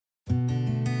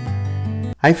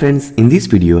Hi friends, in this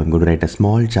video I'm going to write a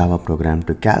small Java program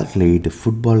to calculate the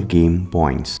football game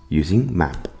points using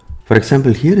map. For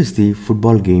example, here is the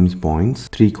football game's points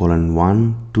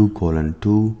 3:1,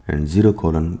 2:2 and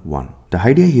 0:1. The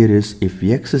idea here is if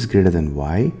x is greater than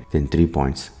y, then 3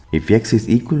 points. If x is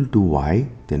equal to y,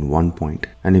 then 1 point.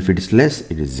 And if it is less,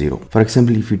 it is 0. For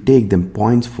example, if we take them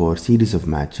points for series of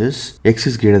matches, x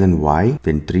is greater than y,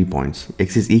 then 3 points.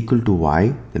 X is equal to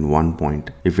y, then 1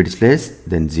 point. If it is less,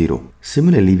 then 0.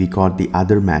 Similarly, we got the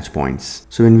other match points.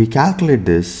 So when we calculate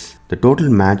this, the total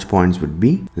match points would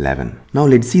be 11. Now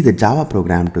let's see the Java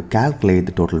program to calculate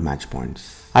the total match points.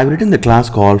 I've written the class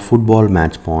called football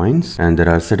match points, and there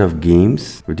are a set of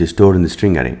games which is stored in the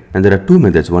string array. And there are two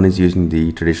methods. One is using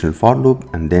the traditional for loop,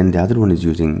 and then the other one is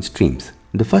using streams.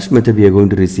 In the first method, we are going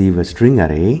to receive a string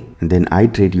array and then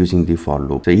iterate using the for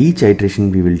loop. So each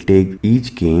iteration we will take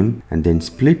each game and then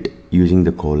split using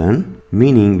the colon,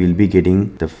 meaning we'll be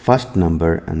getting the first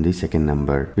number and the second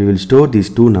number. We will store these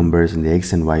two numbers in the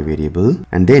x and y variable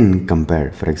and then compare.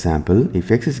 For example,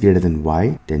 if x is greater than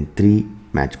y, then 3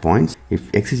 match points. If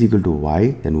x is equal to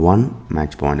y, then 1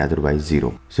 match point, otherwise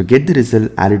 0. So get the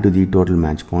result, add it to the total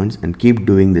match points and keep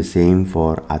doing the same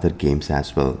for other games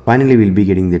as well. Finally, we'll be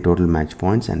getting the total match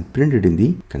points and print it in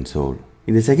the console.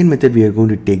 In the second method, we are going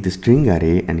to take the string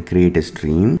array and create a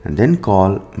stream and then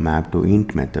call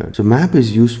mapToInt method. So map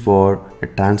is used for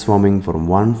transforming from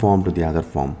one form to the other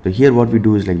form. So here what we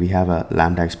do is like we have a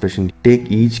lambda expression, take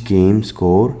each game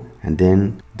score and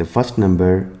then the first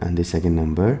number and the second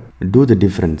number, do the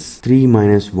difference. 3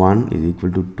 minus 1 is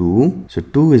equal to 2. So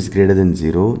 2 is greater than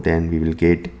 0, then we will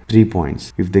get 3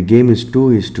 points. If the game is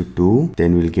 2:2,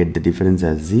 then we'll get the difference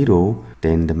as 0,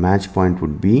 then the match point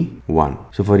would be 1.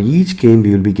 So for each game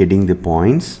we will be getting the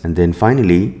points and then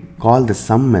finally call the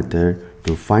sum method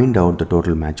to find out the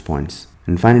total match points.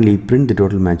 And finally print the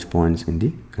total match points in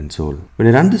the console. When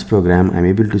I run this program, I'm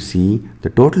able to see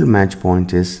the total match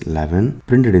points is 11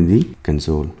 printed in the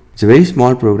console. It's a very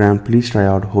small program. Please try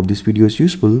out. Hope this video is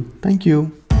useful. Thank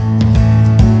you.